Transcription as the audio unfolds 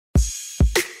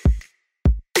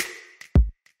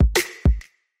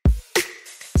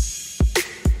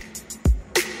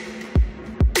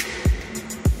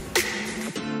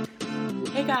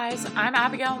guys, I'm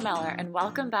Abigail Meller, and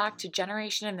welcome back to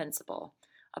Generation Invincible,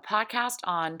 a podcast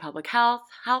on public health,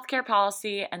 healthcare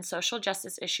policy, and social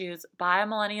justice issues by a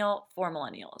millennial for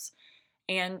millennials,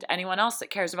 and anyone else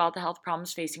that cares about the health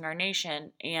problems facing our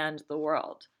nation and the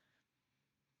world.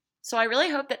 So I really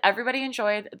hope that everybody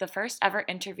enjoyed the first ever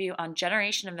interview on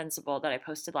Generation Invincible that I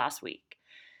posted last week.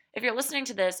 If you're listening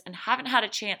to this and haven't had a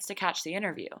chance to catch the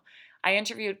interview, I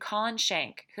interviewed Colin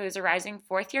Shank, who is a rising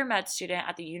fourth-year med student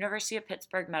at the University of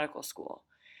Pittsburgh Medical School.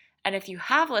 And if you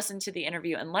have listened to the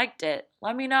interview and liked it,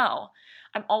 let me know.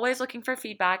 I'm always looking for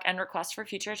feedback and requests for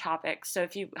future topics, so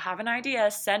if you have an idea,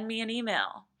 send me an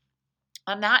email.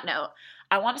 On that note,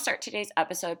 I want to start today's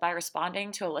episode by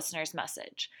responding to a listener's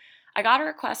message. I got a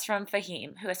request from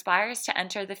Fahim, who aspires to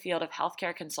enter the field of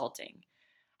healthcare consulting.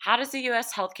 How does the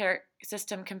U.S. healthcare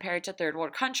system compare to third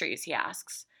world countries, he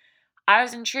asks. I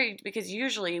was intrigued because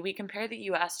usually we compare the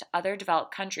U.S. to other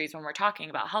developed countries when we're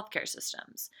talking about healthcare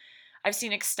systems. I've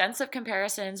seen extensive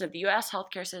comparisons of the U.S.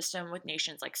 healthcare system with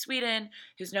nations like Sweden,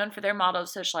 who's known for their model of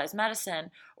socialized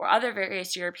medicine, or other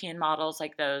various European models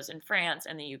like those in France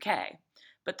and the U.K.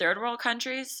 But third world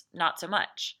countries, not so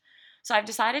much. So I've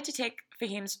decided to take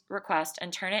Fahim's request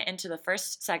and turn it into the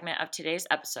first segment of today's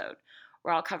episode,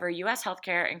 where I'll cover U.S.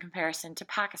 healthcare in comparison to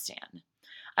Pakistan.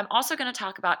 I'm also going to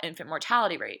talk about infant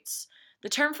mortality rates. The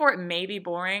term for it may be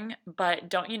boring, but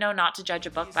don't you know not to judge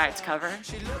a book by its cover?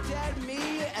 She looked at me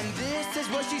and this is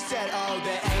what she said. Oh,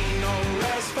 there ain't no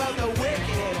rest for the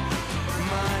wicked.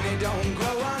 Money don't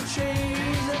grow on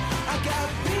trees. I got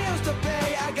bills to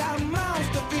pay, I got mouths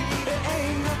to feed. There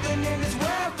ain't nothing in this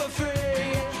world for free.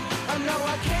 I know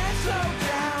I can't slow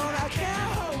down, I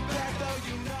can't hold back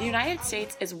though, you know. The United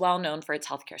States is well known for its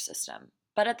healthcare system,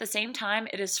 but at the same time,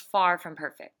 it is far from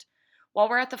perfect. While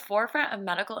we're at the forefront of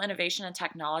medical innovation and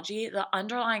technology, the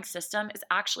underlying system is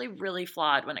actually really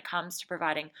flawed when it comes to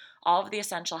providing all of the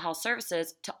essential health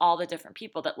services to all the different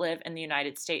people that live in the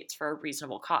United States for a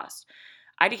reasonable cost.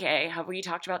 IDK, have we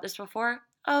talked about this before?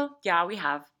 Oh, yeah, we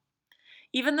have.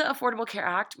 Even the Affordable Care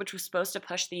Act, which was supposed to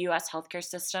push the U.S. healthcare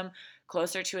system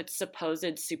closer to its supposed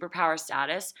superpower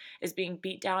status, is being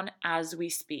beat down as we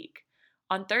speak.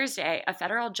 On Thursday, a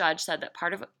federal judge said that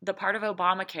part of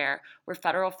Obamacare, where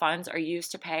federal funds are used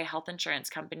to pay health insurance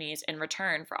companies in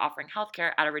return for offering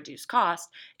healthcare at a reduced cost,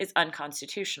 is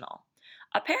unconstitutional.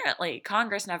 Apparently,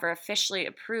 Congress never officially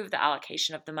approved the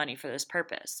allocation of the money for this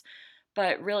purpose.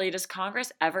 But really, does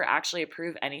Congress ever actually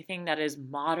approve anything that is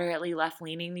moderately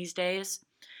left-leaning these days?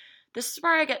 This is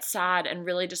where I get sad and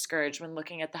really discouraged when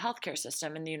looking at the healthcare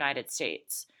system in the United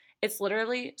States. It's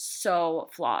literally so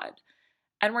flawed.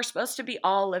 And we're supposed to be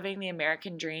all living the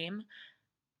American dream,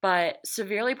 but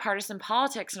severely partisan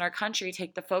politics in our country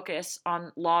take the focus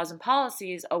on laws and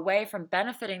policies away from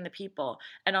benefiting the people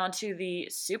and onto the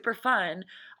super fun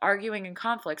arguing and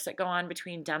conflicts that go on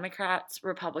between Democrats,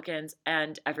 Republicans,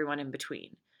 and everyone in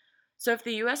between. So if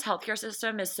the U.S. healthcare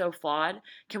system is so flawed,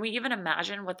 can we even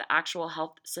imagine what the actual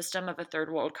health system of a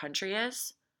third world country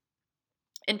is?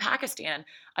 In Pakistan,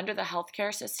 under the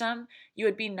healthcare system, you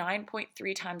would be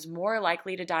 9.3 times more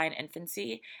likely to die in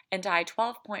infancy and die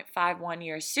 12.51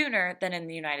 years sooner than in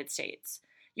the United States.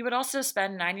 You would also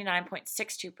spend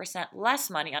 99.62% less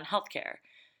money on healthcare.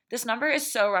 This number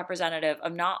is so representative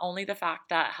of not only the fact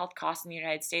that health costs in the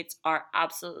United States are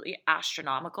absolutely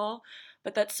astronomical,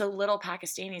 but that so little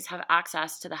Pakistanis have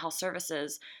access to the health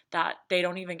services that they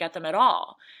don't even get them at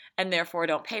all, and therefore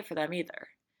don't pay for them either.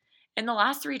 In the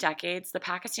last 3 decades, the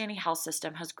Pakistani health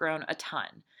system has grown a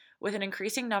ton, with an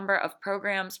increasing number of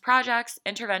programs, projects,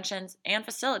 interventions, and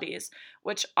facilities,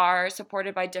 which are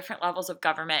supported by different levels of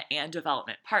government and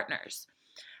development partners.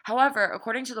 However,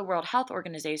 according to the World Health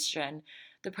Organization,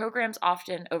 the programs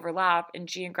often overlap in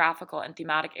geographical and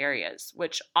thematic areas,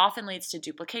 which often leads to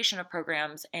duplication of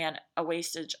programs and a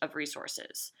wastage of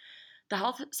resources. The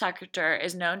health sector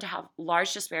is known to have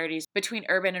large disparities between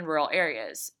urban and rural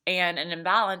areas, and an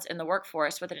imbalance in the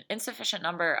workforce with an insufficient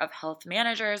number of health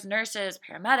managers, nurses,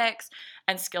 paramedics,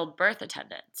 and skilled birth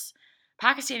attendants.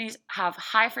 Pakistanis have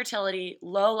high fertility,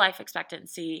 low life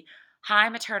expectancy, high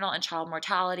maternal and child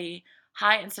mortality,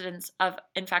 high incidence of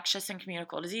infectious and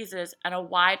communicable diseases, and a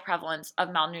wide prevalence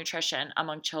of malnutrition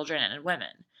among children and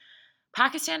women.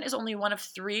 Pakistan is only one of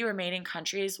 3 remaining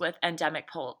countries with endemic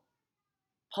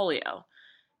polio.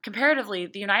 Comparatively,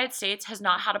 the United States has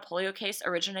not had a polio case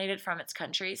originated from its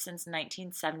country since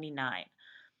 1979.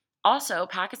 Also,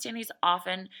 Pakistanis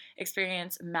often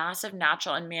experience massive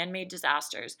natural and man-made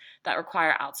disasters that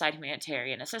require outside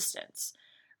humanitarian assistance.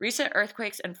 Recent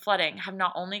earthquakes and flooding have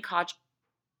not only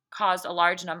caused a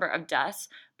large number of deaths,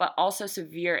 but also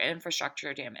severe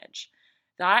infrastructure damage.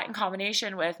 That, in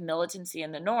combination with militancy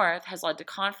in the north, has led to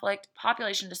conflict,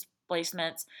 population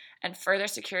displacements, and further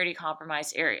security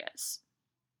compromised areas.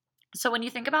 So when you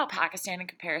think about Pakistan in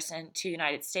comparison to the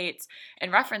United States in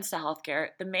reference to healthcare,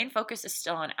 the main focus is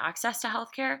still on access to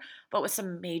healthcare, but with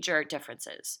some major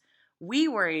differences. We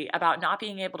worry about not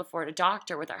being able to afford a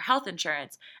doctor with our health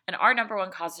insurance, and our number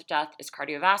one cause of death is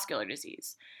cardiovascular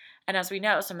disease. And as we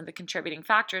know, some of the contributing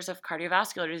factors of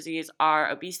cardiovascular disease are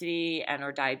obesity and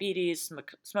or diabetes,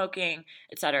 smoking,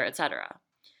 etc., etc.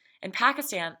 In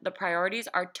Pakistan, the priorities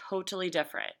are totally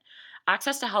different.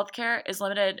 Access to healthcare is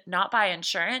limited not by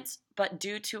insurance, but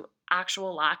due to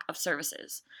actual lack of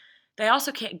services. They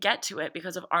also can't get to it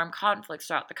because of armed conflicts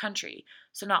throughout the country.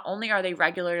 So not only are they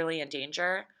regularly in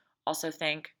danger, also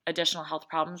think additional health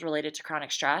problems related to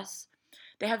chronic stress,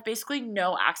 they have basically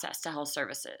no access to health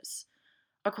services.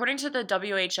 According to the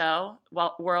WHO,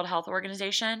 World Health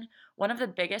Organization, one of the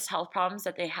biggest health problems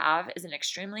that they have is an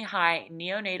extremely high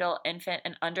neonatal, infant,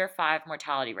 and under 5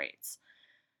 mortality rates.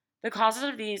 The causes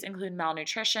of these include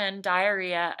malnutrition,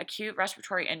 diarrhea, acute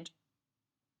respiratory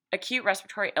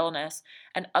illness,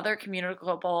 and other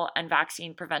communicable and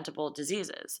vaccine preventable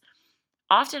diseases.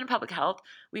 Often in public health,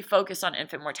 we focus on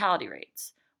infant mortality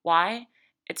rates. Why?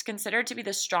 It's considered to be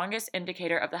the strongest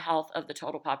indicator of the health of the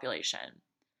total population.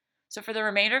 So for the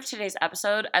remainder of today's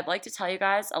episode, I'd like to tell you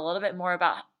guys a little bit more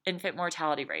about infant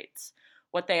mortality rates,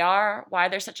 what they are, why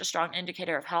they're such a strong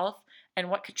indicator of health, and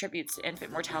what contributes to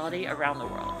infant mortality around the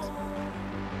world.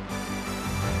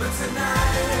 But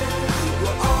tonight,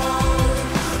 we're all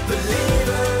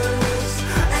believers,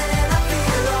 and I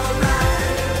feel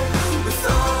alright with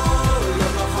all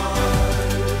of my heart.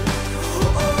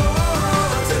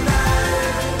 Oh,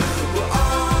 tonight, we're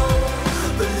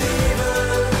all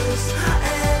believers,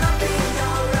 and I feel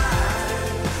alright.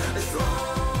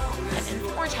 An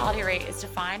infant mortality rate is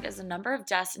defined as the number of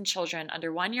deaths in children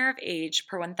under 1 year of age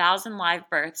per 1,000 live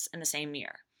births in the same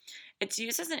year. It's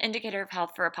used as an indicator of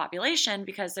health for a population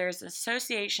because there's an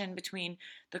association between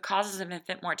the causes of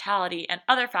infant mortality and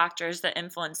other factors that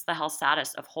influence the health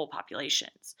status of whole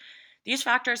populations. These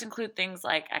factors include things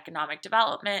like economic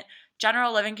development,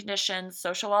 general living conditions,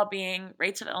 social well-being,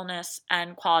 rates of illness,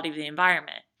 and quality of the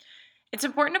environment. It's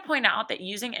important to point out that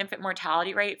using infant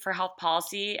mortality rate for health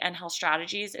policy and health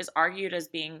strategies is argued as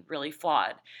being really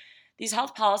flawed. These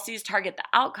health policies target the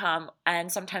outcome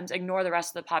and sometimes ignore the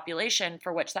rest of the population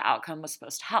for which the outcome was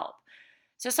supposed to help.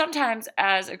 So sometimes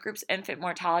as a group's infant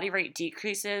mortality rate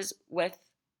decreases with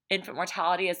infant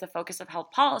mortality as the focus of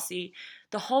health policy,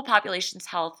 the whole population's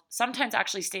health sometimes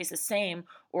actually stays the same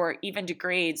or even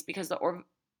degrades because the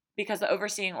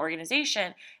overseeing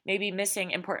organization may be missing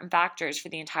important factors for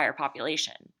the entire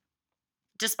population.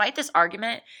 Despite this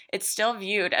argument, it's still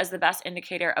viewed as the best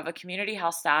indicator of a community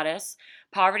health status,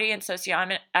 poverty and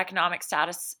socioeconomic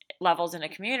status levels in a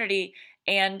community,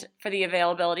 and for the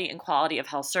availability and quality of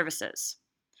health services.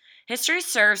 History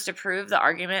serves to prove the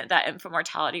argument that infant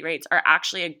mortality rates are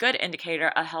actually a good indicator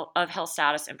of health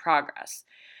status and progress.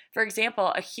 For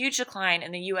example, a huge decline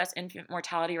in the U.S. infant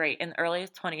mortality rate in the early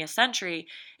 20th century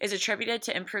is attributed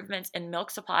to improvements in milk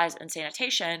supplies and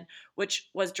sanitation, which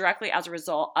was directly as a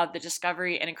result of the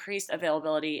discovery and increased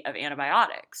availability of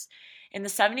antibiotics. In the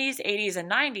 70s, 80s, and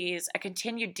 90s, a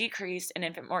continued decrease in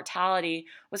infant mortality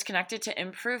was connected to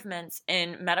improvements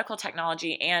in medical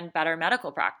technology and better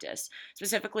medical practice,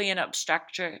 specifically in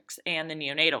obstetrics and the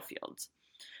neonatal fields.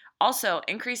 Also,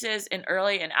 increases in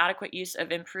early and adequate use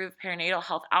of improved perinatal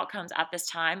health outcomes at this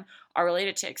time are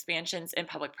related to expansions in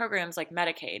public programs like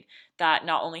Medicaid that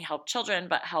not only help children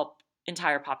but help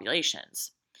entire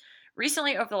populations.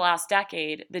 Recently, over the last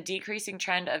decade, the decreasing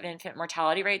trend of infant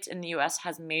mortality rates in the U.S.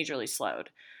 has majorly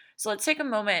slowed. So let's take a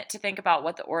moment to think about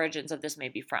what the origins of this may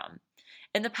be from.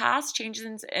 In the past,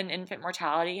 changes in infant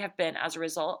mortality have been as a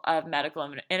result of medical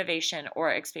innovation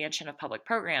or expansion of public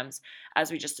programs,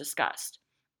 as we just discussed.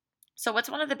 So what's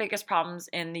one of the biggest problems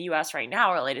in the US right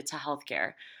now related to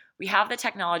healthcare? We have the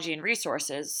technology and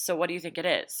resources, so what do you think it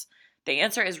is? The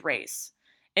answer is race.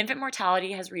 Infant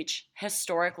mortality has reached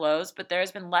historic lows, but there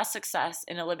has been less success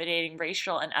in eliminating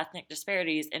racial and ethnic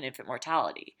disparities in infant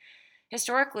mortality.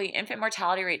 Historically, infant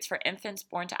mortality rates for infants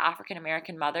born to African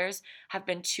American mothers have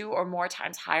been 2 or more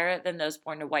times higher than those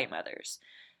born to white mothers.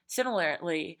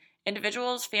 Similarly,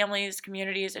 individuals, families,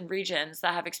 communities, and regions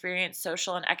that have experienced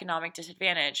social and economic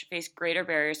disadvantage face greater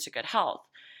barriers to good health.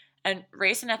 And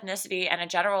race and ethnicity and a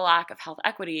general lack of health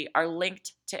equity are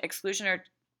linked to exclusion or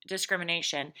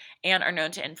discrimination and are known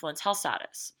to influence health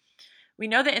status. We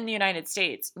know that in the United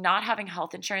States, not having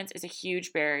health insurance is a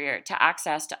huge barrier to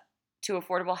access to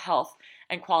affordable health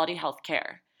and quality health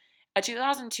care. A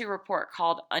 2002 report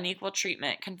called Unequal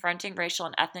Treatment: Confronting Racial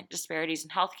and Ethnic Disparities in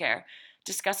Healthcare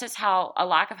discusses how a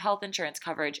lack of health insurance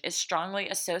coverage is strongly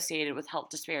associated with health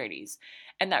disparities,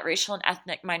 and that racial and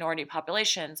ethnic minority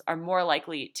populations are more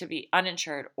likely to be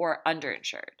uninsured or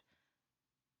underinsured.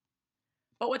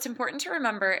 But what's important to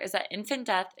remember is that infant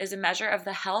death is a measure of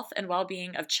the health and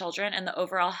well-being of children and the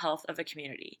overall health of a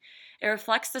community. It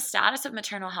reflects the status of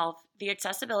maternal health, the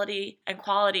accessibility and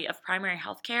quality of primary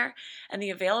health care, and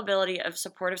the availability of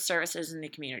supportive services in the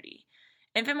community.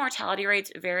 Infant mortality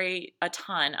rates vary a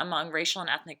ton among racial and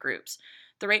ethnic groups.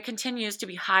 The rate continues to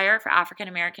be higher for African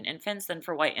American infants than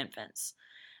for white infants.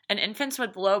 And infants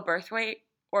with low birth weight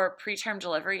or preterm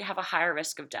delivery have a higher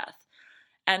risk of death.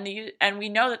 And we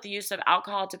know that the use of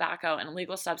alcohol, tobacco, and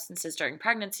illegal substances during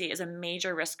pregnancy is a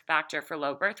major risk factor for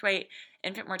low birth weight,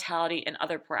 infant mortality, and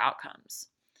other poor outcomes.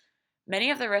 Many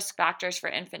of the risk factors for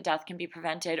infant death can be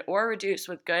prevented or reduced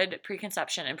with good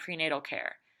preconception and prenatal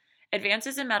care.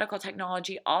 Advances in medical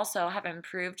technology also have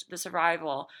improved the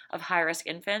survival of high-risk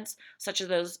infants, such as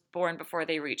those born before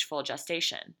they reach full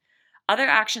gestation. Other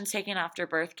actions taken after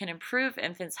birth can improve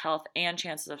infants' health and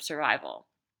chances of survival.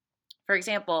 For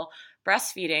example,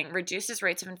 breastfeeding reduces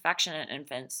rates of infection in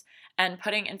infants, and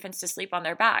putting infants to sleep on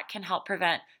their back can help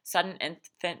prevent sudden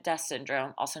infant death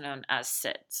syndrome, also known as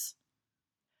SIDS.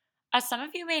 As some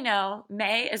of you may know,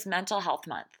 May is Mental Health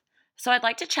Month, so I'd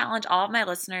like to challenge all of my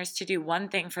listeners to do one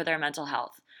thing for their mental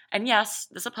health. And yes,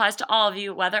 this applies to all of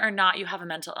you, whether or not you have a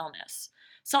mental illness.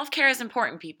 Self-care is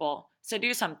important, people, so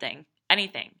do something,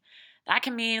 anything. That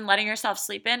can mean letting yourself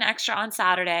sleep in extra on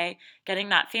Saturday, getting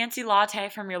that fancy latte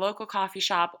from your local coffee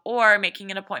shop, or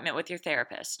making an appointment with your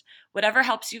therapist. Whatever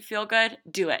helps you feel good,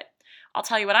 do it. I'll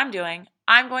tell you what I'm doing.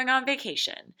 I'm going on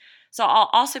vacation. So I'll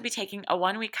also be taking a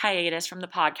 1-week hiatus from the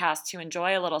podcast to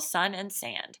enjoy a little sun and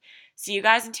sand. See you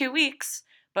guys in 2 weeks.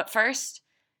 But first,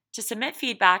 to submit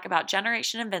feedback about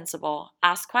Generation Invincible,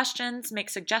 ask questions,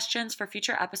 make suggestions for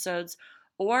future episodes,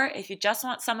 or if you just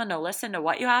want someone to listen to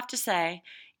what you have to say,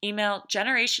 email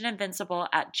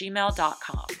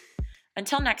generationinvincible@gmail.com.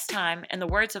 Until next time, in the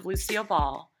words of Lucille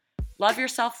Ball, love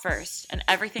yourself first and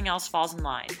everything else falls in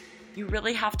line. You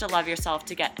really have to love yourself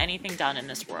to get anything done in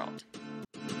this world.